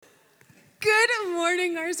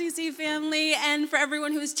morning, RCC family, and for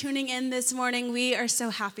everyone who is tuning in this morning, we are so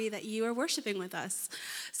happy that you are worshiping with us.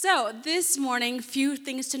 So this morning, few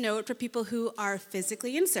things to note for people who are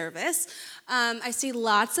physically in service. I see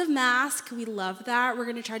lots of masks. We love that. We're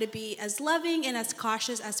going to try to be as loving and as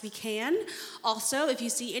cautious as we can. Also, if you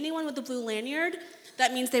see anyone with a blue lanyard,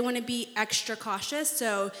 that means they want to be extra cautious,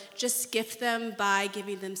 so just gift them by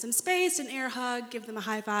giving them some space, an air hug, give them a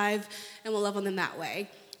high five, and we'll love on them that way.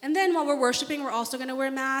 And then while we're worshiping, we're also going to wear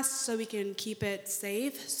masks so we can keep it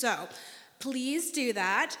safe. So please do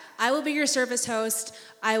that. I will be your service host.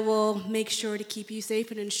 I will make sure to keep you safe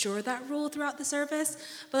and ensure that rule throughout the service.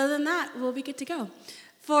 But other than that, we'll be good to go.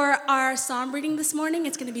 For our psalm reading this morning,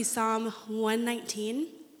 it's going to be Psalm 119,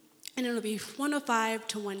 and it'll be 105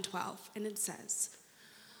 to 112. And it says,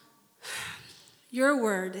 "Your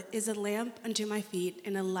word is a lamp unto my feet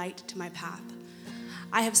and a light to my path.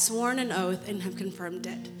 I have sworn an oath and have confirmed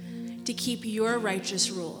it, to keep your righteous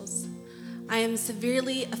rules. I am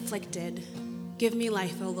severely afflicted. Give me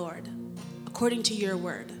life, O Lord, according to your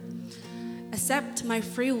word. Accept my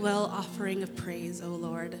free will offering of praise, O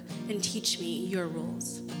Lord, and teach me your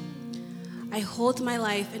rules. I hold my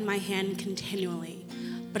life in my hand continually,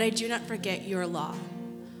 but I do not forget your law.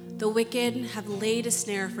 The wicked have laid a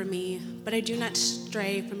snare for me, but I do not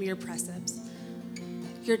stray from your precepts.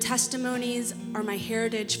 Your testimonies are my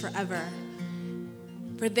heritage forever,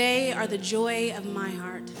 for they are the joy of my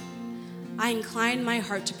heart. I incline my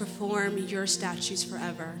heart to perform your statutes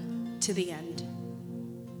forever, to the end."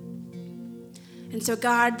 And so,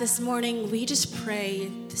 God, this morning, we just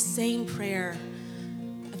pray the same prayer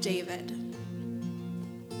of David,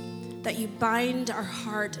 that you bind our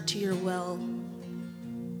heart to your will.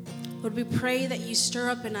 Lord, we pray that you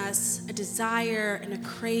stir up in us a desire and a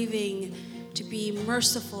craving to be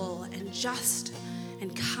merciful and just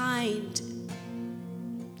and kind,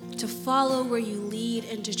 to follow where you lead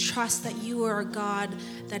and to trust that you are a God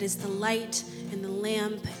that is the light and the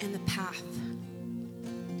lamp and the path.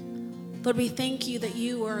 Lord, we thank you that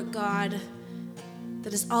you are a God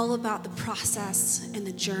that is all about the process and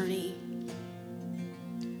the journey.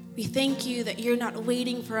 We thank you that you're not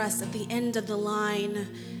waiting for us at the end of the line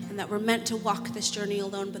and that we're meant to walk this journey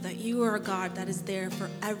alone, but that you are a God that is there for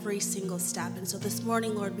every single step. And so this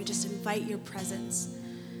morning, Lord, we just invite your presence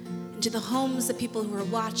into the homes of people who are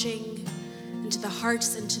watching, into the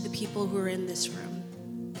hearts and to the people who are in this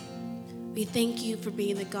room. We thank you for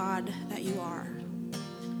being the God that you are.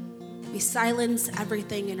 We silence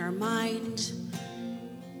everything in our mind.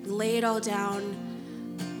 We lay it all down.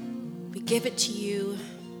 We give it to you.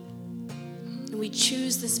 And we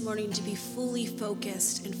choose this morning to be fully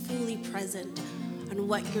focused and fully present on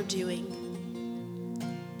what you're doing.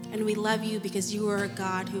 And we love you because you are a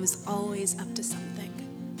God who is always up to something.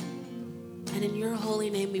 And in your holy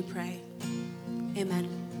name we pray. Amen.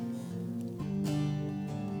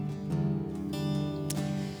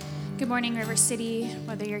 Good morning, River City.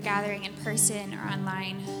 Whether you're gathering in person or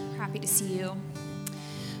online, happy to see you.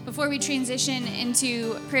 Before we transition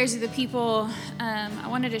into prayers of the people, I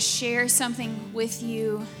wanted to share something with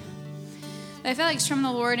you that I felt like is from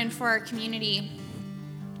the Lord and for our community.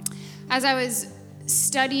 As I was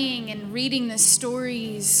studying and reading the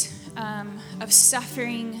stories of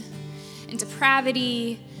suffering and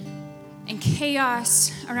depravity and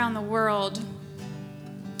chaos around the world,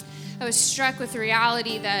 I was struck with the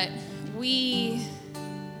reality that we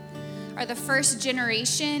are the first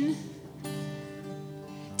generation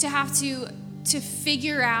to have to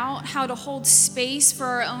figure out how to hold space for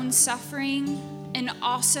our own suffering and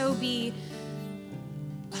also be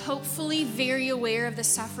hopefully very aware of the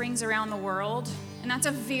sufferings around the world. And that's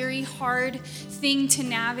a very hard thing to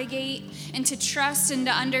navigate and to trust and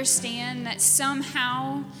to understand that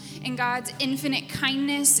somehow in God's infinite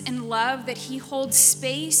kindness and love that he holds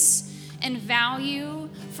space and value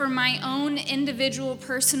for my own individual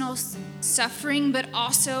personal suffering, but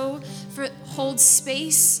also holds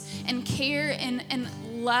space and care and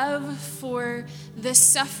love for the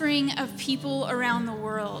suffering of people around the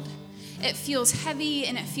world. It feels heavy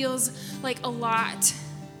and it feels like a lot.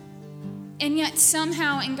 And yet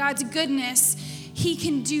somehow in God's goodness, he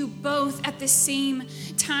can do both at the same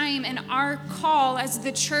time. And our call as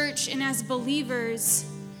the church and as believers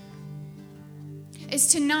is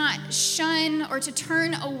to not shun or to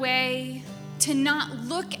turn away, to not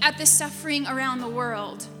look at the suffering around the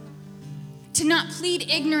world, to not plead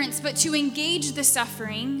ignorance, but to engage the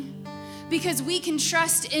suffering, because we can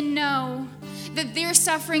trust and know that their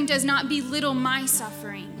suffering does not belittle my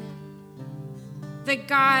suffering. That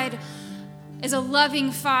God is a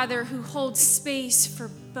loving Father who holds space for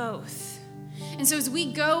both. And so as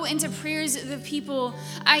we go into prayers of the people,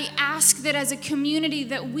 I ask that as a community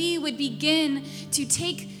that we would begin to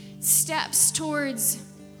take steps towards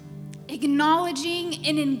acknowledging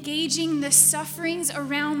and engaging the sufferings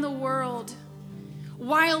around the world,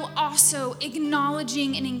 while also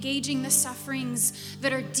acknowledging and engaging the sufferings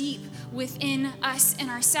that are deep within us and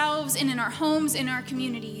ourselves and in our homes and our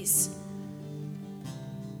communities.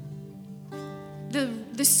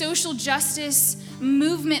 The social justice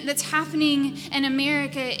movement that's happening in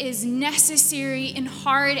America is necessary and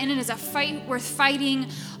hard, and it is a fight worth fighting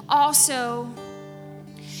also.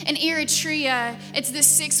 In Eritrea, it's the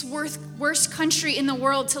sixth worst country in the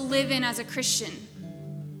world to live in as a Christian.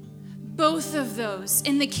 Both of those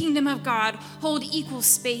in the kingdom of God hold equal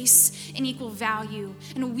space and equal value,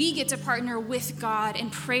 and we get to partner with God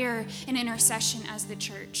in prayer and intercession as the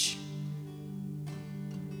church.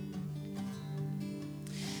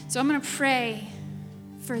 So I'm going to pray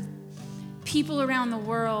for people around the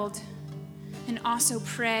world and also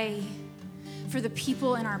pray for the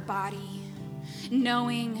people in our body,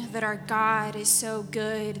 knowing that our God is so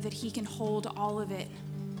good that he can hold all of it.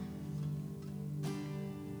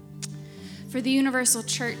 For the universal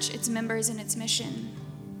church, its members, and its mission.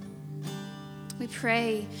 We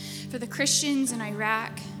pray for the Christians in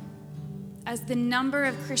Iraq as the number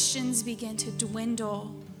of Christians begin to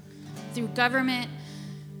dwindle through government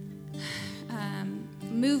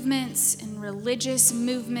movements and religious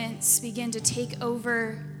movements begin to take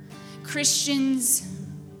over. Christians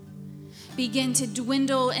begin to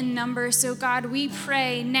dwindle in number. So God, we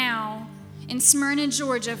pray now in Smyrna,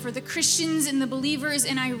 Georgia, for the Christians and the believers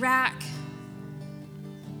in Iraq.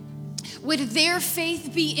 Would their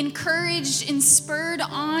faith be encouraged and spurred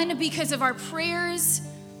on because of our prayers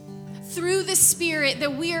through the Spirit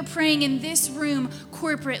that we are praying in this room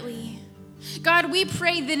corporately? God, we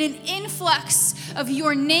pray that an influx of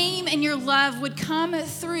your name and your love would come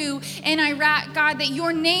through in Iraq. God, that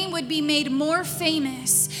your name would be made more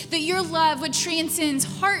famous, that your love would transcend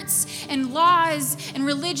hearts and laws and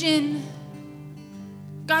religion.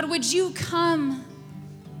 God, would you come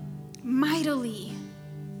mightily?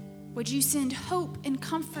 Would you send hope and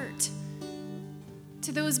comfort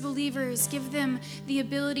to those believers? Give them the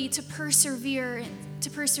ability to persevere,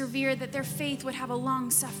 that their faith would have a long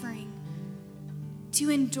suffering, to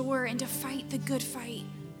endure and to fight the good fight.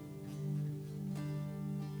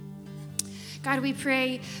 God, we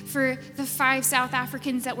pray for the 5 South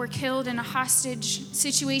Africans that were killed in a hostage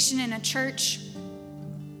situation in a church.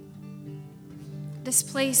 This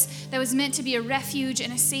place that was meant to be a refuge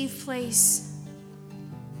and a safe place,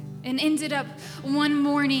 and ended up one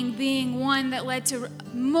morning being one that led to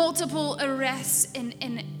multiple arrests and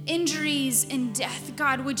injuries and death.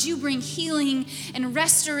 God, would you bring healing and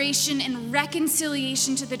restoration and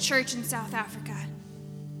reconciliation to the church in South Africa?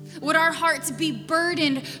 Would our hearts be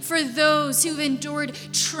burdened for those who've endured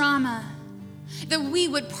trauma, that we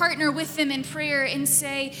would partner with them in prayer and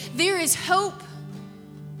say, there is hope,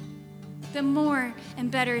 that more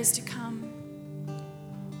and better is to come.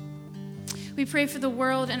 We pray for the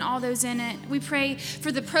world and all those in it. We pray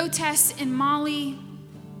for the protests in Mali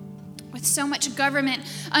with so much government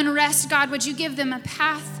unrest. God, would you give them a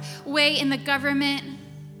pathway in the government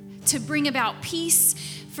to bring about peace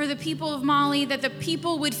for the people of Mali, that the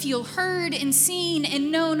people would feel heard and seen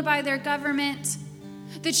and known by their government,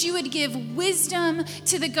 that you would give wisdom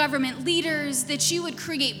to the government leaders, that you would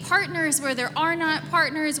create partners where there are not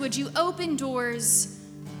partners. Would you open doors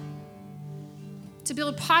to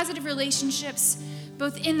build positive relationships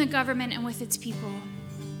both in the government and with its people?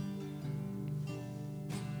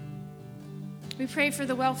 We pray for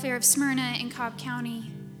the welfare of Smyrna and Cobb County.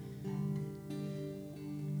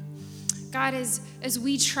 God, as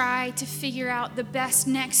we try to figure out the best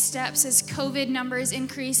next steps as COVID numbers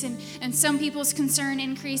increase and some people's concern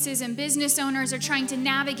increases and business owners are trying to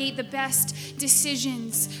navigate the best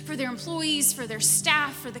decisions for their employees, for their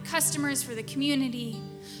staff, for the customers, for the community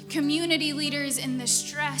leaders in the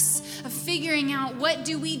stress of figuring out what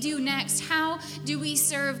do we do next, how do we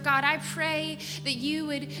serve. God, I pray that you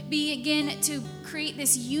would begin to create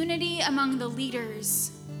this unity among the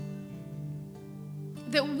leaders,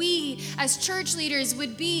 that we as church leaders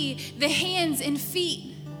would be the hands and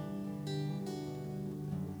feet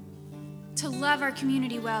to love our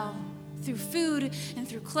community well through food and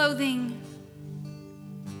through clothing.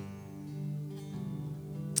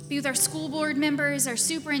 Be with our school board members, our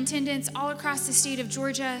superintendents all across the state of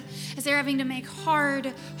Georgia as they're having to make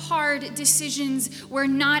hard decisions where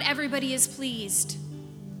not everybody is pleased.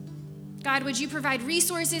 God, would you provide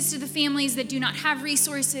resources to the families that do not have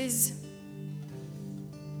resources?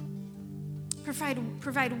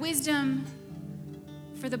 Provide wisdom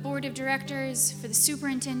for the board of directors, for the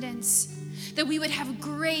superintendents, that we would have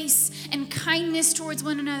grace and kindness towards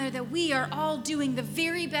one another, that we are all doing the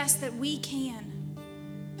very best that we can.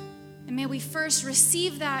 And may we first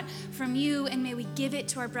receive that from you, and may we give it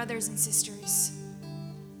to our brothers and sisters.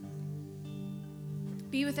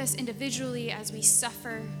 Be with us individually as we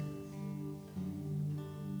suffer.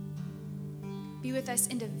 Be with us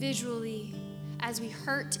individually as we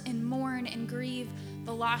hurt and mourn and grieve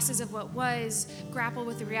the losses of what was, grapple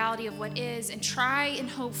with the reality of what is, and try and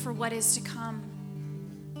hope for what is to come.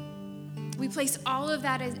 We place all of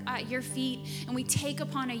that at your feet, and we take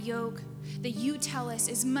upon a yoke that you tell us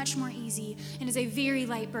is much more easy and is a very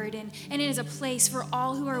light burden, and it is a place for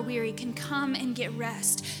all who are weary can come and get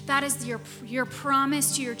rest. That is your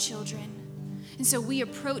promise to your children. And so we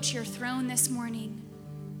approach your throne this morning,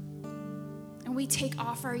 and we take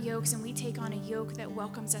off our yokes, and we take on a yoke that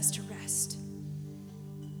welcomes us to rest.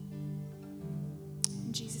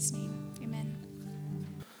 In Jesus' name, amen.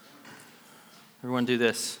 Everyone do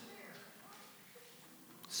this.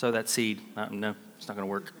 Sow that seed. No, it's not going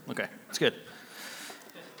to work. Okay, it's good.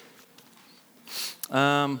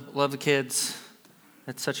 Love the kids.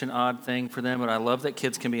 It's such an odd thing for them, but I love that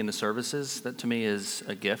kids can be in the services. That to me is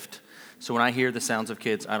a gift. So when I hear the sounds of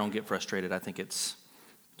kids, I don't get frustrated. I think it's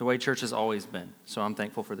the way church has always been. So I'm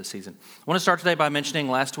thankful for this season. I want to start today by mentioning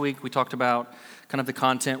last week we talked about kind of the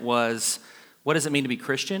content was, what does it mean to be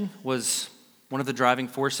Christian? Was one of the driving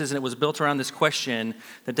forces, and it was built around this question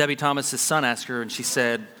that Debbie Thomas's son asked her, and she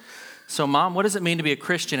said, so Mom, what does it mean to be a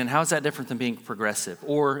Christian, and how is that different than being progressive?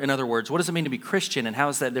 Or in other words, what does it mean to be Christian, and how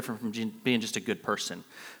is that different from being just a good person,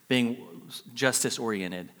 being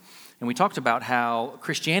justice-oriented? And we talked about how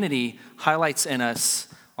Christianity highlights in us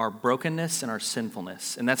our brokenness and our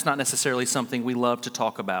sinfulness, and that's not necessarily something we love to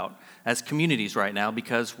talk about as communities right now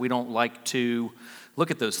because we don't like to look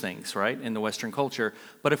at those things, right, in the Western culture.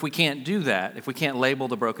 But if we can't do that, if we can't label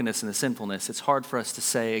the brokenness and the sinfulness, it's hard for us to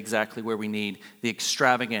say exactly where we need the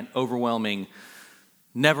extravagant, overwhelming,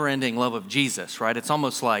 never-ending love of Jesus, right? It's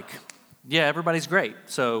almost like, yeah, everybody's great.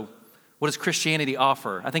 So what does Christianity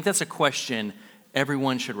offer? I think that's a question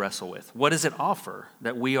everyone should wrestle with. What does it offer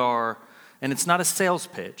that we are, and it's not a sales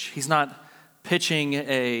pitch. He's not pitching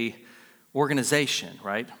a organization,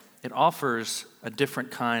 right? It offers a different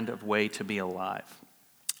kind of way to be alive.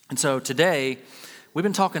 And so today, we've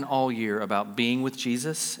been talking all year about being with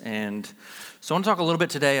Jesus, and so I want to talk a little bit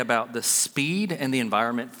today about the speed and the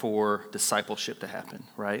environment for discipleship to happen,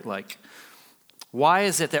 right? Like, why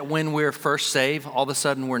is it that when we're first saved, all of a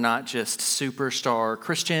sudden we're not just superstar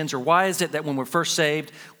Christians? Or why is it that when we're first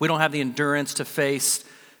saved, we don't have the endurance to face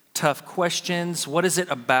tough questions? What is it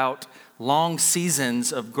about long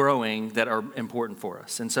seasons of growing that are important for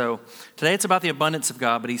us? And so today it's about the abundance of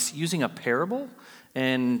God, but he's using a parable.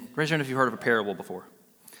 And raise your hand if you've heard of a parable before.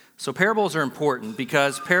 So parables are important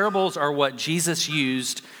because parables are what Jesus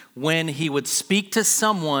used when he would speak to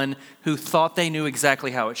someone who thought they knew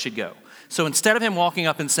exactly how it should go. So instead of him walking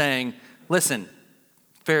up and saying, listen,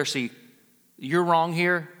 Pharisee, you're wrong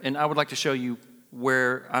here, and I would like to show you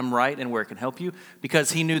where I'm right and where it can help you, because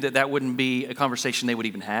he knew that that wouldn't be a conversation they would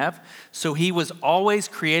even have. So he was always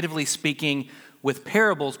creatively speaking with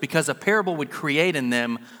parables because a parable would create in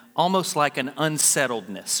them almost like an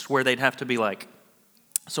unsettledness where they'd have to be like,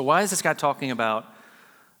 so why is this guy talking about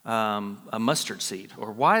a mustard seed?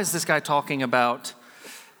 Or why is this guy talking about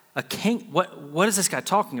a king? What is this guy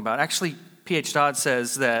talking about? Actually, P.H. Dodd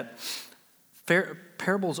says that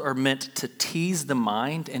parables are meant to tease the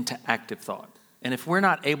mind into active thought. And if we're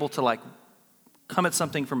not able to come at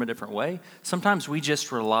something from a different way, sometimes we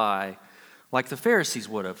just rely like the Pharisees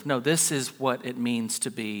would have. No, this is what it means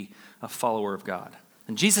to be a follower of God.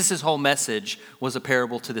 And Jesus' whole message was a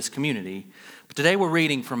parable to this community. But today we're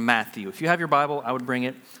reading from Matthew. If you have your Bible, I would bring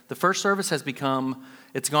it. The first service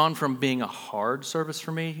it's gone from being a hard service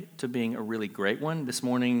for me to being a really great one. This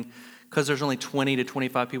morning, because there's only 20 to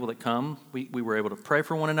 25 people that come, we were able to pray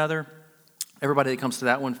for one another. Everybody that comes to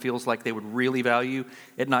that one feels like they would really value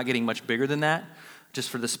it not getting much bigger than that, just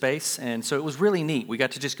for the space. And so it was really neat. We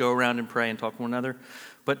got to just go around and pray and talk to one another.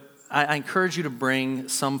 But I encourage you to bring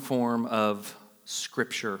some form of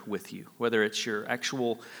scripture with you, whether it's your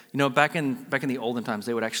actual, back in the olden times,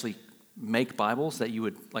 they would actually make Bibles that you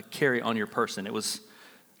would carry on your person.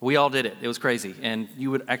 We all did it. It was crazy. And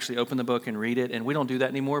you would actually open the book and read it. And we don't do that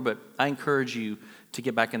anymore, but I encourage you to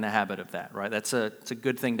get back in the habit of that, right? It's a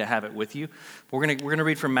good thing to have it with you. We're gonna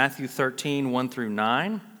read from Matthew 13, 1 through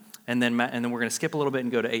 9, and then we're gonna skip a little bit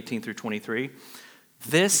and go to 18 through 23.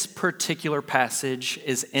 This particular passage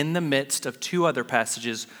is in the midst of two other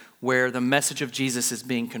passages where the message of Jesus is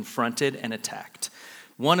being confronted and attacked.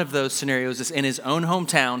 One of those scenarios is in his own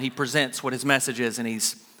hometown. He presents what his message is, and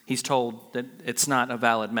he's told that it's not a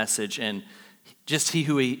valid message, and just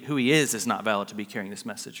who he is not valid to be carrying this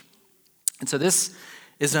message. And so this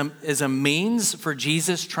is a means for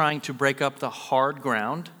Jesus trying to break up the hard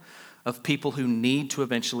ground of people who need to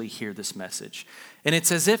eventually hear this message. And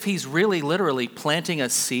it's as if he's really literally planting a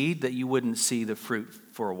seed that you wouldn't see the fruit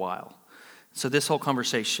for a while. So this whole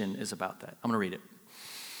conversation is about that. I'm going to read it.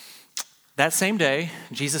 That same day,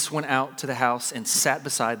 Jesus went out of the house and sat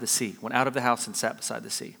beside the sea.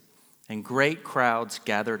 And great crowds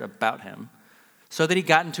gathered about him, so that he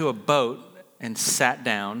got into a boat and sat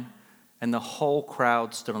down, and the whole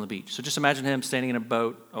crowd stood on the beach. So just imagine him standing in a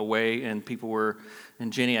boat away, and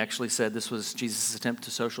and Jenny actually said this was Jesus' attempt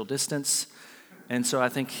to social distance. And so I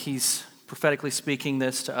think he's prophetically speaking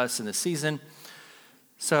this to us in this season.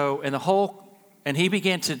 So, and he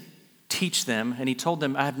began to teach them, and he told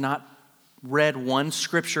them, I have not read one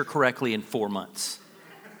scripture correctly in 4 months.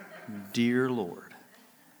 Dear Lord.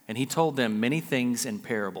 And he told them many things in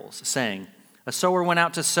parables, saying, a sower went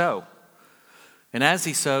out to sow. And as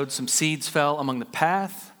he sowed, some seeds fell among the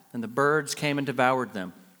path, and the birds came and devoured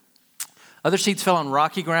them. Other seeds fell on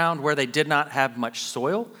rocky ground where they did not have much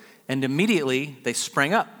soil, and immediately they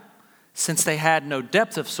sprang up, since they had no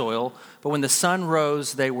depth of soil, but when the sun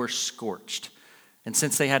rose, they were scorched. And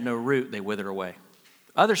since they had no root, they withered away.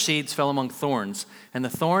 Other seeds fell among thorns, and the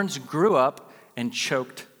thorns grew up and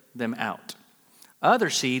choked them out. Other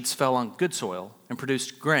seeds fell on good soil and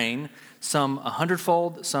produced grain, some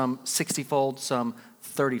 100-fold, some 60-fold, some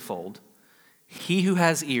 30-fold. He who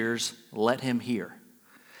has ears, let him hear.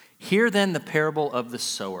 Hear then the parable of the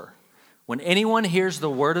sower. When anyone hears the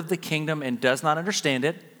word of the kingdom and does not understand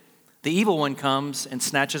it, the evil one comes and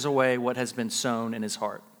snatches away what has been sown in his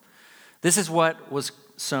heart. This is what was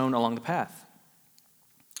sown along the path.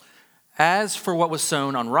 As for what was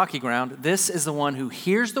sown on rocky ground, this is the one who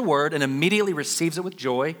hears the word and immediately receives it with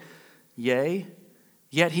joy. Yea,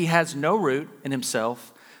 yet he has no root in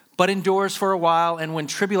himself, but endures for a while, and when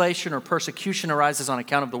tribulation or persecution arises on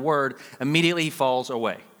account of the word, immediately he falls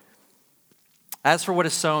away. As for what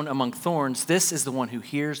is sown among thorns, this is the one who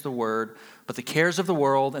hears the word, but the cares of the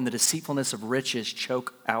world and the deceitfulness of riches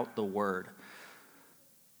choke out the word,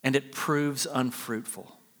 and it proves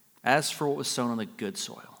unfruitful. As for what was sown on the good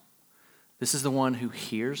soil, this is the one who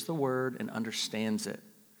hears the word and understands it.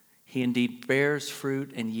 He indeed bears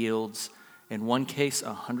fruit and yields, in one case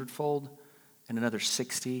 100-fold, and another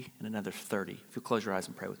 60, and another 30. If you'll close your eyes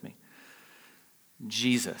and pray with me.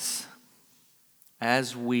 Jesus,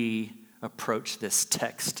 as we approach this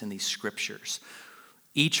text and these scriptures,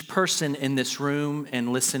 each person in this room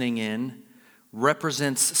and listening in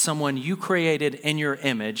represents someone you created in your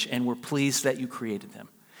image, and we're pleased that you created them.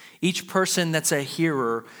 Each person that's a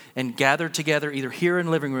hearer and gathered together, either here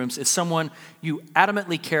in living rooms, is someone you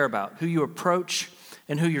adamantly care about, who you approach,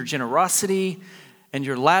 and who your generosity and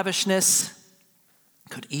your lavishness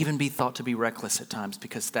could even be thought to be reckless at times,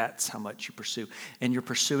 because that's how much you pursue. And you're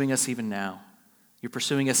pursuing us even now. You're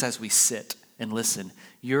pursuing us as we sit and listen.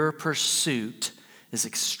 Your pursuit is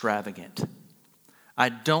extravagant. I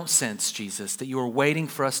don't sense, Jesus, that you are waiting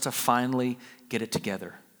for us to finally get it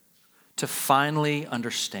together, to finally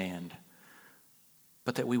understand,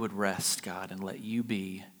 but that we would rest, God, and let you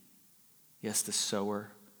be, yes, the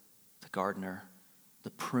sower, the gardener,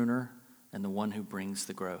 the pruner, and the one who brings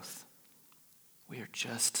the growth. We are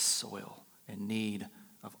just soil in need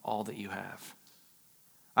of all that you have.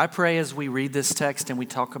 I pray as we read this text and we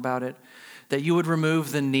talk about it, that you would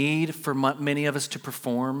remove the need for many of us to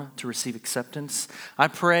perform, to receive acceptance. I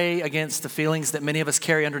pray against the feelings that many of us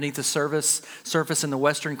carry underneath the surface in the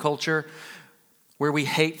Western culture, where we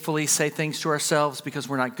hatefully say things to ourselves because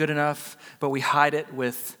we're not good enough, but we hide it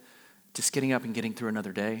with just getting up and getting through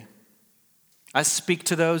another day. I speak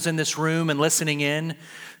to those in this room and listening in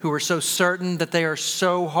who are so certain that they are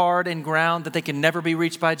so hard in ground that they can never be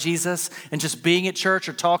reached by Jesus, and just being at church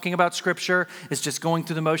or talking about scripture is just going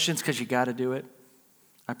through the motions because you got to do it.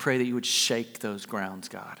 I pray that you would shake those grounds,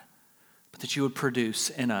 God, but that you would produce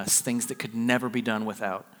in us things that could never be done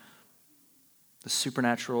without. The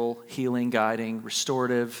supernatural, healing, guiding,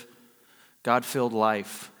 restorative, God-filled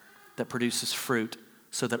life that produces fruit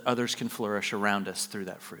so that others can flourish around us through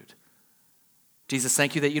that fruit. Jesus,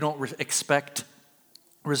 thank you that you don't expect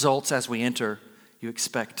results as we enter. You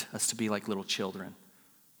expect us to be like little children.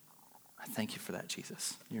 I thank you for that,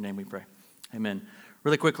 Jesus. In your name we pray. Amen.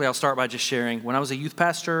 Really quickly, I'll start by just sharing. When I was a youth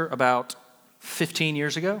pastor about 15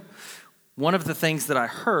 years ago, one of the things that I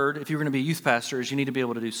heard, if you were going to be a youth pastor, is you need to be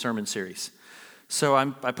able to do sermon series. So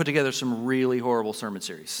I put together some really horrible sermon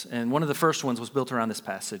series. And one of the first ones was built around this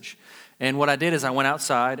passage. And what I did is I went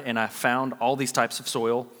outside and I found all these types of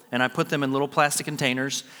soil and I put them in little plastic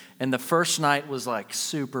containers. And the first night was like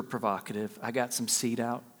super provocative. I got some seed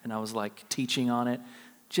out and I was like teaching on it,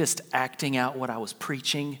 just acting out what I was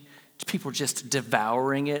preaching. People were just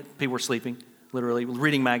devouring it. People were sleeping, literally,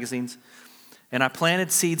 reading magazines. And I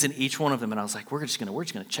planted seeds in each one of them. And I was like, we're just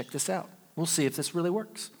gonna check this out. We'll see if this really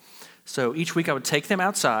works. So each week I would take them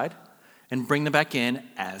outside and bring them back in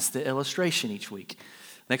as the illustration each week.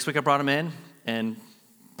 Next week I brought them in, and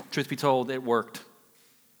truth be told, it worked.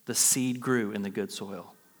 The seed grew in the good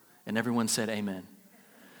soil, and everyone said amen.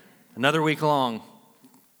 Another week along,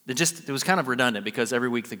 it was kind of redundant because every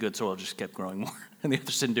week the good soil just kept growing more, and the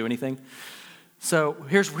others didn't do anything. So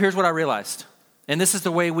here's what I realized, and this is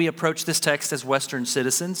the way we approach this text as Western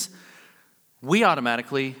citizens. We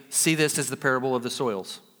automatically see this as the parable of the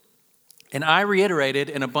soils. And I reiterated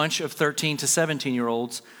in a bunch of 13 to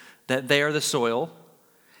 17-year-olds that they are the soil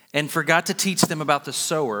and forgot to teach them about the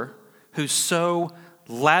sower who so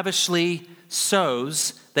lavishly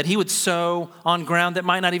sows that he would sow on ground that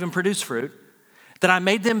might not even produce fruit, that I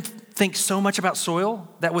made them think so much about soil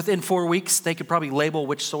that within 4 weeks they could probably label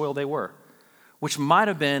which soil they were, which might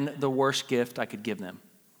have been the worst gift I could give them.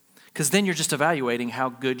 Because then you're just evaluating how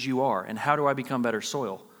good you are and how do I become better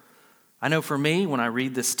soil. I know for me, when I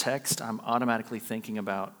read this text, I'm automatically thinking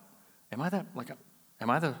about, am I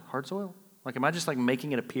the hard soil? Like, am I just like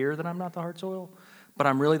making it appear that I'm not the hard soil, but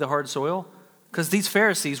I'm really the hard soil? Because these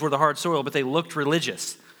Pharisees were the hard soil, but they looked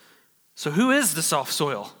religious. So who is the soft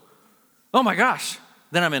soil? Oh my gosh.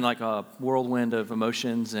 Then I'm in like a whirlwind of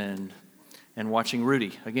emotions and watching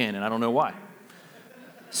Rudy again, and I don't know why.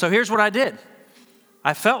 So here's what I did.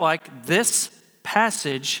 I felt like this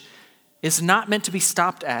passage is not meant to be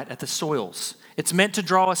stopped at the soils. It's meant to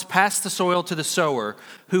draw us past the soil to the sower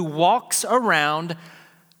who walks around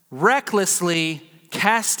recklessly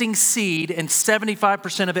casting seed, and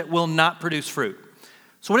 75% of it will not produce fruit.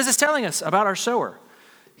 So what is this telling us about our sower?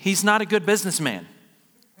 He's not a good businessman.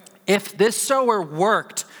 If this sower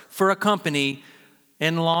worked for a company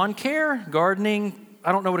in lawn care, gardening,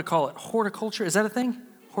 I don't know what to call it, horticulture, is that a thing?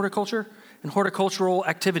 Horticulture and horticultural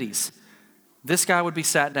activities. This guy would be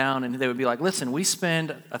sat down and they would be like, listen, we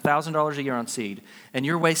spend $1,000 a year on seed and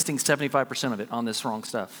you're wasting 75% of it on this wrong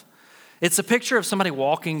stuff. It's a picture of somebody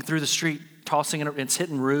walking through the street, tossing it, it's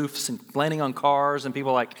hitting roofs and landing on cars, and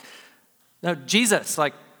people are like, no, Jesus,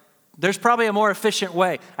 like, there's probably a more efficient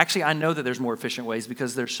way. Actually, I know that there's more efficient ways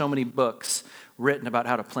because there's so many books written about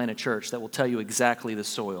how to plant a church that will tell you exactly the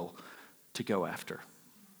soil to go after.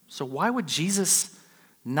 So why would Jesus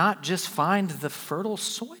not just find the fertile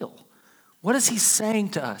soil? What is he saying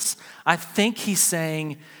to us? I think he's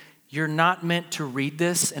saying you're not meant to read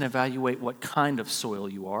this and evaluate what kind of soil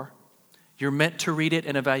you are. You're meant to read it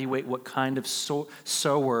and evaluate what kind of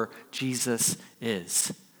sower Jesus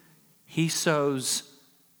is. He sows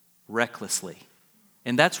recklessly.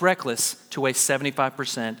 And that's reckless to waste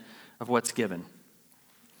 75% of what's given.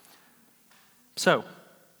 So,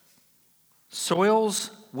 soils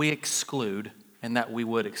we exclude and that we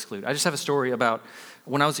would exclude. I just have a story about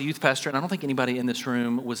when I was a youth pastor, and I don't think anybody in this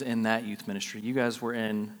room was in that youth ministry. You guys were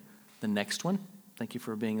in the next one. Thank you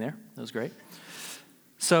for being there. That was great.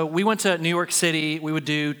 So we went to New York City. We would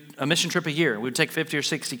do a mission trip a year. We would take 50 or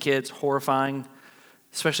 60 kids, horrifying,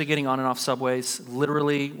 especially getting on and off subways.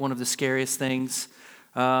 Literally one of the scariest things.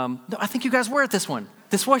 No, I think you guys were at this one.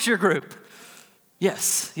 This was your group.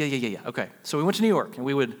 Yes. Yeah. Okay. So we went to New York, and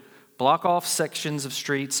we would block off sections of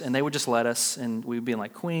streets, and they would just let us, and we would be in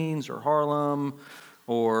like Queens or Harlem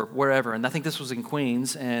or wherever. And I think this was in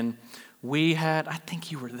Queens, and I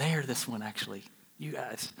think you were there this one, actually, you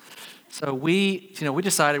guys. So we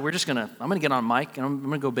decided I'm going to get on mic, and I'm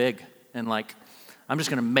going to go big, and like, I'm just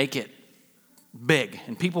going to make it big.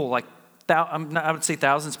 And people like, I would say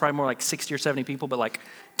thousands, probably more like 60 or 70 people, but like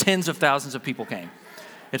tens of thousands of people came,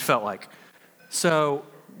 it felt like. So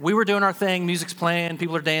we were doing our thing, music's playing,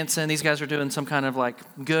 people are dancing, these guys are doing some kind of like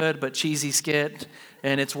good but cheesy skit,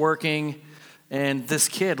 and it's working, and this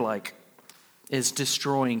kid like is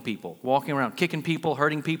destroying people, walking around, kicking people,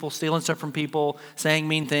 hurting people, stealing stuff from people, saying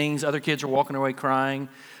mean things, other kids are walking away crying,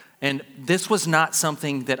 and this was not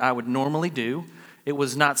something that I would normally do. It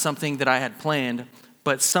was not something that I had planned,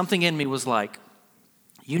 but something in me was like,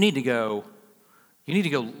 you need to go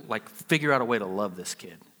like figure out a way to love this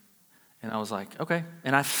kid. And I was like, okay.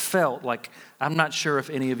 And I felt like, I'm not sure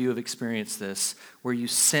if any of you have experienced this, where you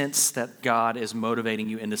sense that God is motivating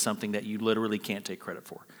you into something that you literally can't take credit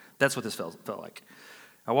for. That's what this felt like.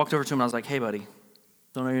 I walked over to him and I was like, hey buddy,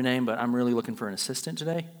 don't know your name, but I'm really looking for an assistant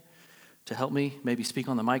today. to help me maybe speak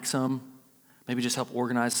on the mic some, maybe just help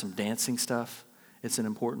organize some dancing stuff. It's an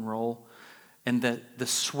important role. And the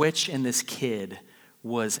switch in this kid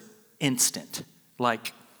was instant.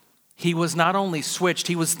 Like, he was not only switched,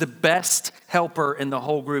 he was the best helper in the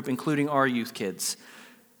whole group, including our youth kids.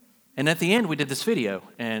 And at the end, we did this video.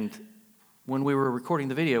 And when we were recording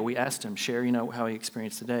the video, we asked him, share, how he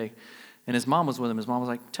experienced the day. And his mom was with him. His mom was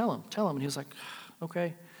like, tell him. And he was like,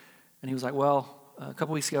 okay. And he was like, well, a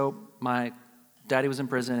couple weeks ago, my daddy was in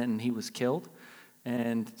prison and he was killed.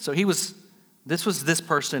 And so this was this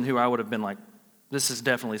person who I would have been like, this is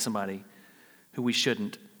definitely somebody who we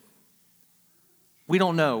shouldn't. We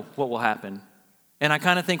don't know what will happen. And I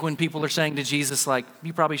kind of think when people are saying to Jesus, like,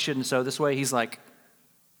 you probably shouldn't sow this way, he's like,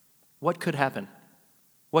 what could happen?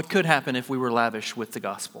 What could happen if we were lavish with the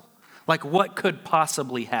gospel? Like, what could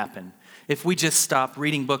possibly happen if we just stopped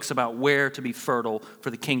reading books about where to be fertile for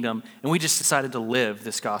the kingdom and we just decided to live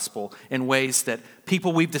this gospel in ways that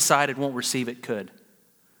people we've decided won't receive it could?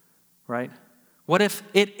 Right? What if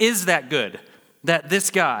it is that good that this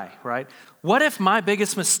guy, right? What if my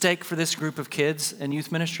biggest mistake for this group of kids in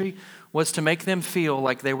youth ministry was to make them feel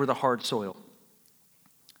like they were the hard soil?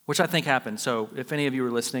 Which I think happened. So if any of you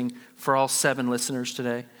are listening, for all 7 listeners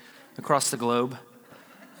today across the globe,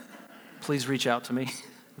 please reach out to me.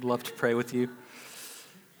 I'd love to pray with you.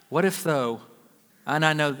 What if though, and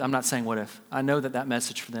I know, I'm not saying what if, I know that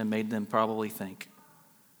message for them made them probably think.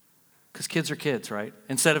 Because kids are kids, right?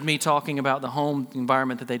 Instead of me talking about the home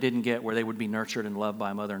environment that they didn't get where they would be nurtured and loved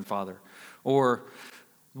by a mother and father, or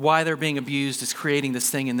why they're being abused is creating this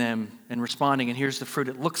thing in them and responding, and here's the fruit.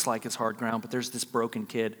 It looks like it's hard ground, but there's this broken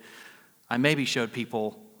kid. I maybe showed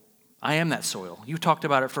people, I am that soil. You talked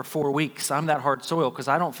about it for 4 weeks. I'm that hard soil because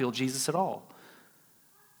I don't feel Jesus at all.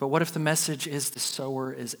 But what if the message is the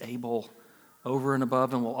sower is able over and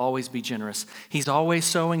above and will always be generous? He's always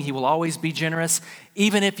sowing. He will always be generous.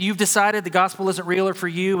 Even if you've decided the gospel isn't real or for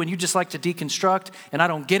you and you just like to deconstruct and I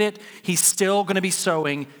don't get it, he's still going to be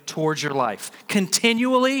sowing towards your life.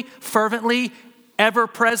 Continually, fervently, ever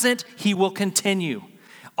present, he will continue.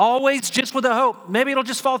 Always just with a hope. Maybe it'll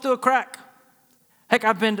just fall through a crack. Heck,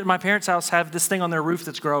 I've been to my parents' house, have this thing on their roof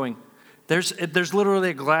that's growing. There's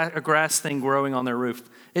literally a grass thing growing on their roof.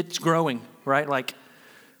 It's growing, right? Like,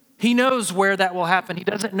 he knows where that will happen. He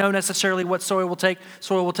doesn't know necessarily what soil will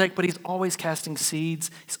take, but he's always casting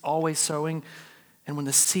seeds. He's always sowing. And when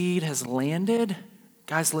the seed has landed,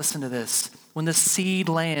 guys, listen to this. When the seed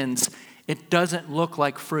lands, it doesn't look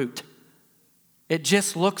like fruit. It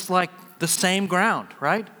just looks like the same ground,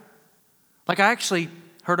 right? Like, I actually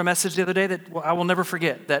heard a message the other day that I will never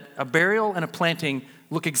forget, that a burial and a planting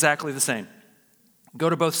look exactly the same. Go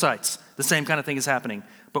to both sites. The same kind of thing is happening,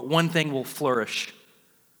 but one thing will flourish.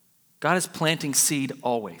 God is planting seed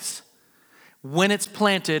always. When it's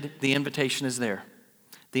planted, the invitation is there.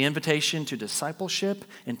 The invitation to discipleship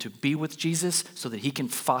and to be with Jesus so that he can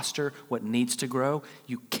foster what needs to grow.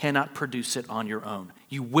 You cannot produce it on your own.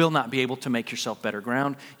 You will not be able to make yourself better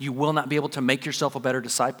ground. You will not be able to make yourself a better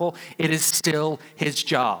disciple. It is still his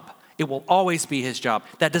job. It will always be his job.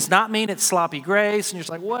 That does not mean it's sloppy grace and you're just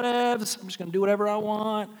like, whatever, I'm just going to do whatever I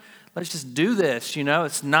want. Let's just do this,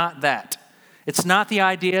 It's not that. It's not the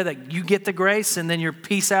idea that you get the grace and then you're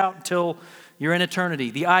peace out until you're in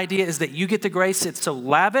eternity. The idea is that you get the grace. It's so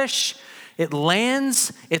lavish. It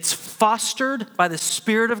lands. It's fostered by the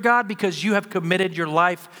Spirit of God because you have committed your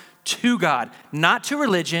life to God. Not to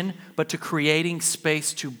religion, but to creating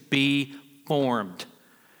space to be formed.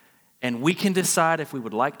 And we can decide if we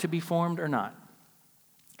would like to be formed or not.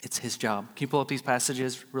 It's his job. Can you pull up these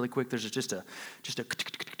passages really quick? There's just a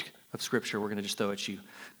of scripture we're going to just throw at you.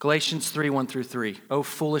 Galatians 3:1-3. Oh,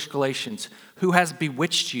 foolish Galatians, who has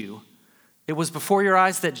bewitched you? It was before your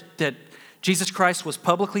eyes that Jesus Christ was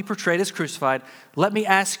publicly portrayed as crucified. Let me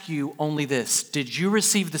ask you only this. Did you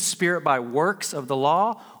receive the Spirit by works of the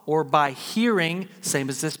law or by hearing, same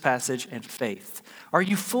as this passage, and faith? Are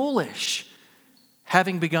you foolish?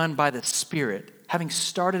 Having begun by the Spirit, having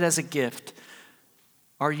started as a gift,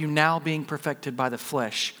 are you now being perfected by the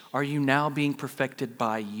flesh? Are you now being perfected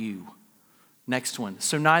by you? Next one.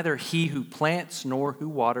 So neither he who plants nor who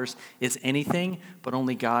waters is anything, but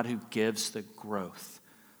only God who gives the growth.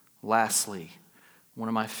 Lastly, one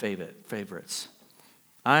of my favorites.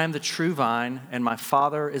 I am the true vine, and my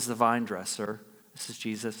Father is the vine dresser. This is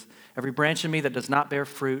Jesus. Every branch in me that does not bear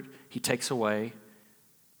fruit, he takes away.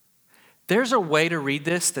 There's a way to read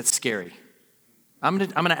this that's scary. I'm going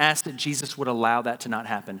to ask that Jesus would allow that to not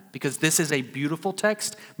happen, because this is a beautiful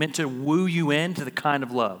text meant to woo you into the kind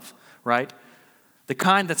of love, right? The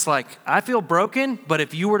kind that's like, I feel broken, but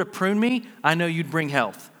if you were to prune me, I know you'd bring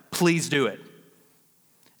health. Please do it.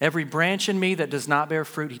 Every branch in me that does not bear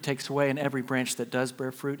fruit, he takes away, and every branch that does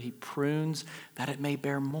bear fruit, he prunes that it may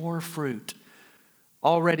bear more fruit.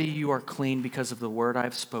 Already you are clean because of the word I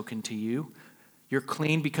have spoken to you. You're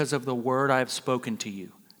clean because of the word I have spoken to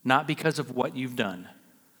you, not because of what you've done.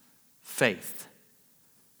 Faith.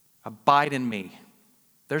 Abide in me.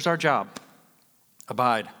 There's our job.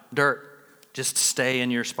 Abide. Dirt. Just stay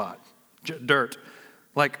in your spot. Dirt.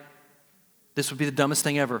 Like, this would be the dumbest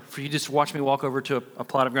thing ever. For you just watch me walk over to a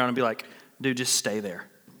plot of ground and be like, dude, just stay there.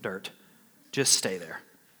 Dirt. Just stay there.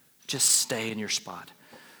 Just stay in your spot.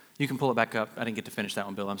 You can pull it back up. I didn't get to finish that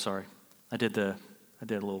one, Bill. I'm sorry. I did a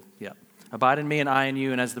little. Abide in me and I in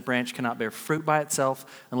you, and as the branch cannot bear fruit by itself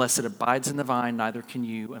unless it abides in the vine, neither can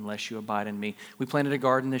you unless you abide in me. We planted a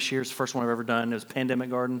garden this year. It's the first one I've ever done. It was a pandemic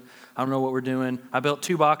garden. I don't know what we're doing. I built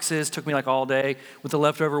 2 boxes. Took me like all day. With the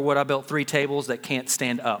leftover wood, I built 3 tables that can't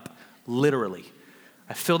stand up, literally.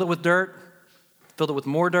 I filled it with dirt, filled it with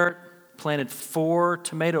more dirt, planted 4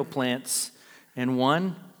 tomato plants,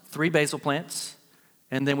 and 3 basil plants,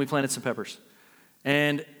 and then we planted some peppers.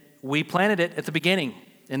 And we planted it at the beginning.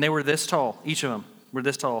 And they were this tall. Each of them were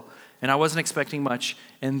this tall. And I wasn't expecting much.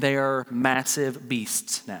 And they are massive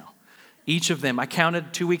beasts now. Each of them, I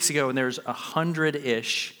counted 2 weeks ago, and there's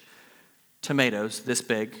 100-ish tomatoes this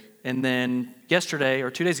big. And then yesterday or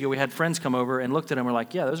 2 days ago, we had friends come over and looked at them and were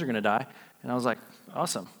like, yeah, those are going to die. And I was like,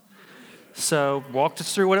 awesome. So walked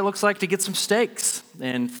us through what it looks like to get some stakes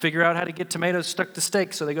and figure out how to get tomatoes stuck to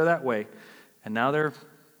stakes so they go that way. And now they're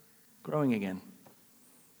growing again.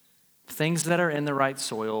 Things that are in the right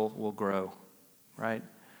soil will grow, right?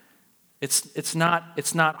 It's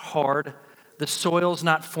not hard. The soil's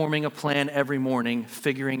not forming a plan every morning,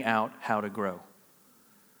 figuring out how to grow.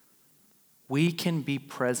 We can be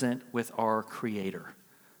present with our Creator.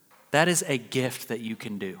 That is a gift that you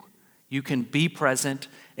can do. You can be present,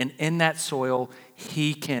 and in that soil,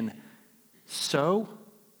 He can sow,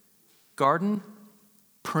 garden,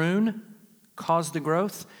 prune, cause the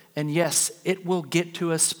growth, and yes, it will get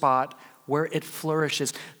to a spot where it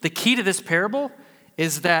flourishes. The key to this parable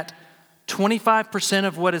is that 25%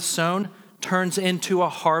 of what is sown turns into a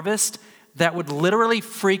harvest that would literally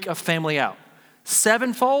freak a family out.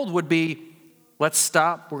 7-fold would be, let's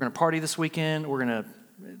stop, we're going to party this weekend, we're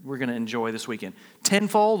going to enjoy this weekend.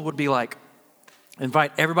 10-fold would be like,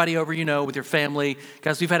 invite everybody over with your family.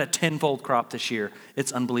 Guys, we've had a 10-fold crop this year.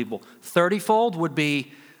 It's unbelievable. 30-fold would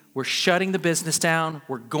be, we're shutting the business down.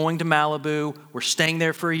 We're going to Malibu. We're staying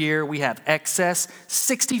there for a year. We have excess.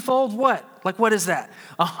 60-fold what? Like, what is that?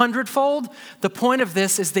 100-fold? The point of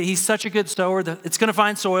this is that He's such a good sower that it's going to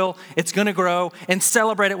find soil, it's going to grow, and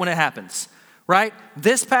celebrate it when it happens, right?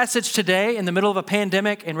 This passage today, in the middle of a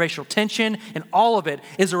pandemic and racial tension and all of it,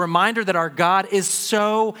 is a reminder that our God is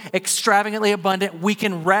so extravagantly abundant. We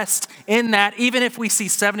can rest in that. Even if we see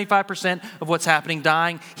 75% of what's happening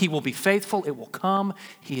dying, He will be faithful. It will come.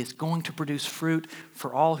 He is going to produce fruit.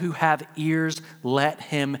 For all who have ears, let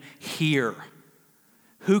him hear.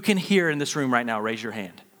 Who can hear in this room right now? Raise your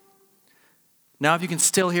hand. Now, if you can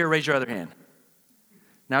still hear, raise your other hand.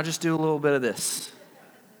 Now just do a little bit of this.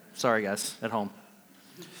 Sorry, guys, at home.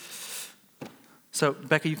 So,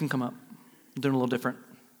 Becca, you can come up. I'm doing a little different.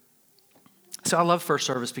 So I love first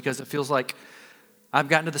service because it feels like I've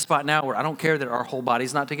gotten to the spot now where I don't care that our whole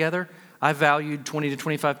body's not together. I valued 20 to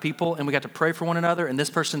 25 people, and we got to pray for one another, and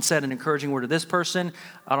this person said an encouraging word to this person.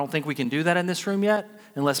 I don't think we can do that in this room yet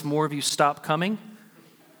unless more of you stop coming,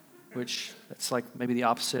 which that's like maybe the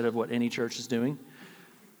opposite of what any church is doing.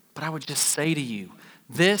 But I would just say to you,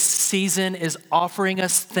 this season is offering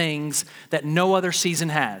us things that no other season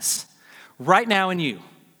has. Right now in you,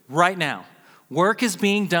 right now, work is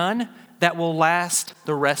being done that will last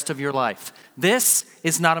the rest of your life. This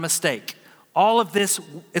is not a mistake. All of this,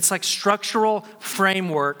 it's like structural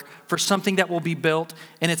framework for something that will be built,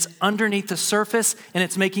 and it's underneath the surface, and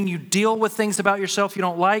it's making you deal with things about yourself you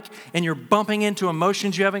don't like, and you're bumping into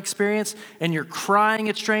emotions you haven't experienced, and you're crying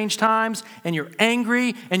at strange times, and you're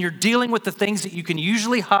angry, and you're dealing with the things that you can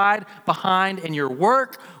usually hide behind in your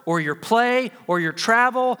work, or your play, or your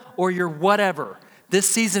travel, or your whatever. This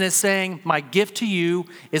season is saying, my gift to you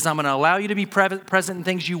is I'm going to allow you to be present in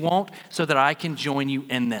things you won't so that I can join you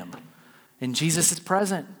in them. And Jesus is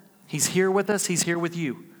present. He's here with us. He's here with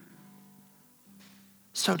you.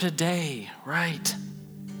 So today, right?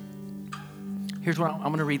 Here's what I'm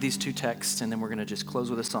going to read these 2 texts, and then we're going to just close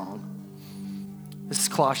with a song. This is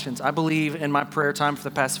Colossians. I believe in my prayer time for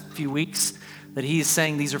the past few weeks that He is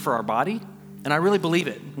saying these are for our body, and I really believe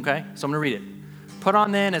it, okay? So I'm going to read it. Put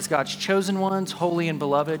on then as God's chosen ones, holy and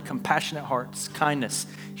beloved, compassionate hearts, kindness,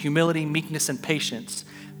 humility, meekness, and patience,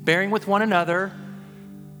 bearing with one another,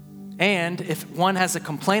 And if one has a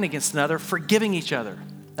complaint against another, forgiving each other,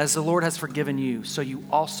 as the Lord has forgiven you, so you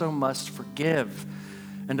also must forgive.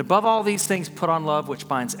 And above all these things, put on love, which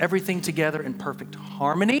binds everything together in perfect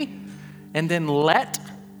harmony. And then let.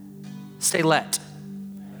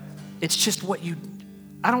 It's just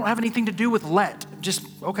I don't have anything to do with let. Just,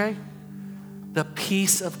 okay. The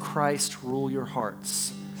peace of Christ rule your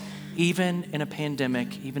hearts, even in a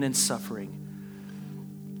pandemic, even in suffering,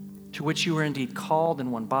 to which you are indeed called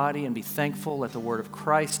in one body, and be thankful. Let the word of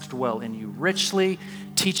Christ dwell in you richly,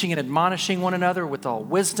 teaching and admonishing one another with all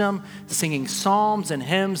wisdom, singing psalms and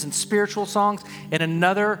hymns and spiritual songs. In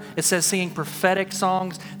another, it says singing prophetic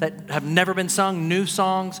songs that have never been sung, new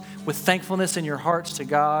songs with thankfulness in your hearts to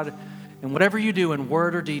God. And whatever you do in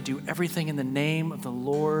word or deed, do everything in the name of the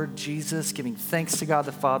Lord Jesus, giving thanks to God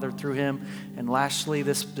the Father through him. And lastly,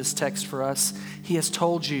 this text for us, he has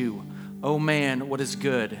told you, O man, what is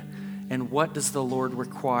good. And what does the Lord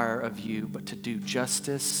require of you but to do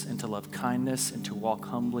justice and to love kindness and to walk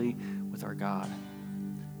humbly with our God?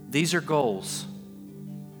 These are goals.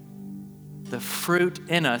 The fruit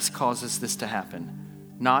in us causes this to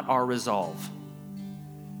happen, not our resolve.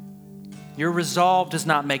 Your resolve does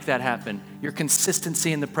not make that happen. Your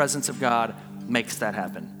consistency in the presence of God makes that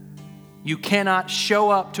happen. You cannot show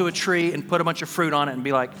up to a tree and put a bunch of fruit on it and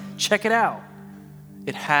be like, check it out.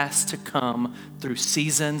 It has to come through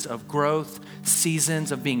seasons of growth,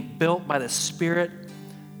 seasons of being built by the Spirit.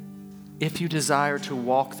 If you desire to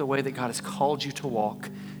walk the way that God has called you to walk,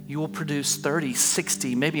 you will produce 30,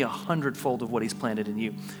 60, maybe 100-fold of what he's planted in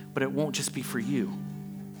you. But it won't just be for you.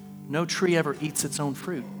 No tree ever eats its own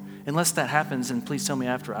fruit. Unless that happens, and please tell me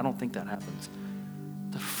after, I don't think that happens.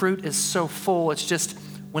 The fruit is so full, it's just,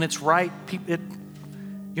 when it's right,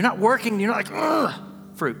 you're not working, you're not like, ugh,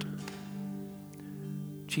 fruit.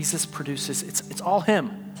 Jesus produces, it's all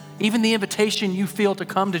him. Even the invitation you feel to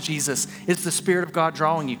come to Jesus is the Spirit of God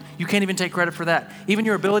drawing you. You can't even take credit for that. Even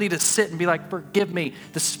your ability to sit and be like, forgive me,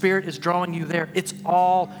 the Spirit is drawing you there. It's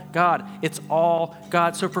all God. It's all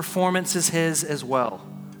God. So performance is his as well.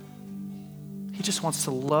 He just wants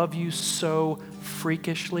to love you so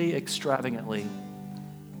freakishly, extravagantly,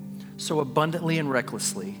 so abundantly and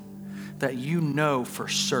recklessly that you know for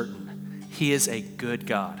certain he is a good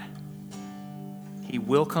God. He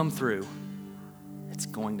will come through. It's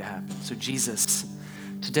going to happen. So Jesus,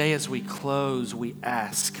 today as we close, we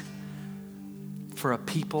ask for a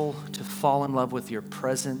people to fall in love with your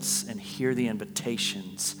presence and hear the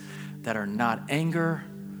invitations that are not anger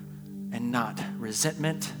and not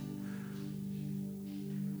resentment.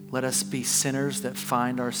 Let us be sinners that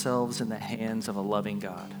find ourselves in the hands of a loving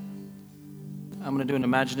God. I'm going to do an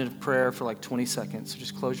imaginative prayer for like 20 seconds. So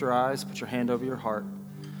just close your eyes, put your hand over your heart.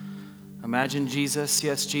 Imagine Jesus,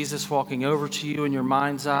 yes, Jesus walking over to you in your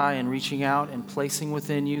mind's eye and reaching out and placing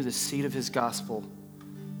within you the seed of his gospel.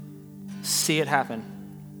 See it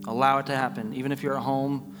happen. Allow it to happen. Even if you're at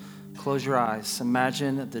home, close your eyes.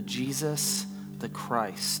 Imagine the Jesus, the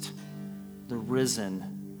Christ, the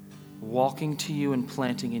risen, walking to you and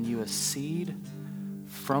planting in you a seed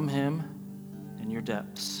from him in your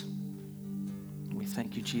depths. And we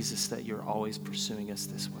thank you, Jesus, that you're always pursuing us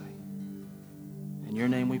this way. In your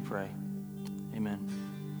name we pray. Amen.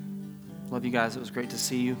 Love you guys. It was great to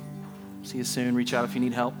see you. See you soon. Reach out if you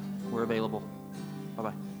need help. We're available.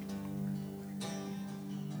 Bye-bye.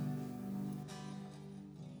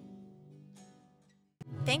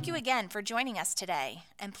 Thank you again for joining us today,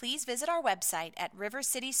 and please visit our website at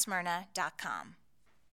rivercitysmyrna.com.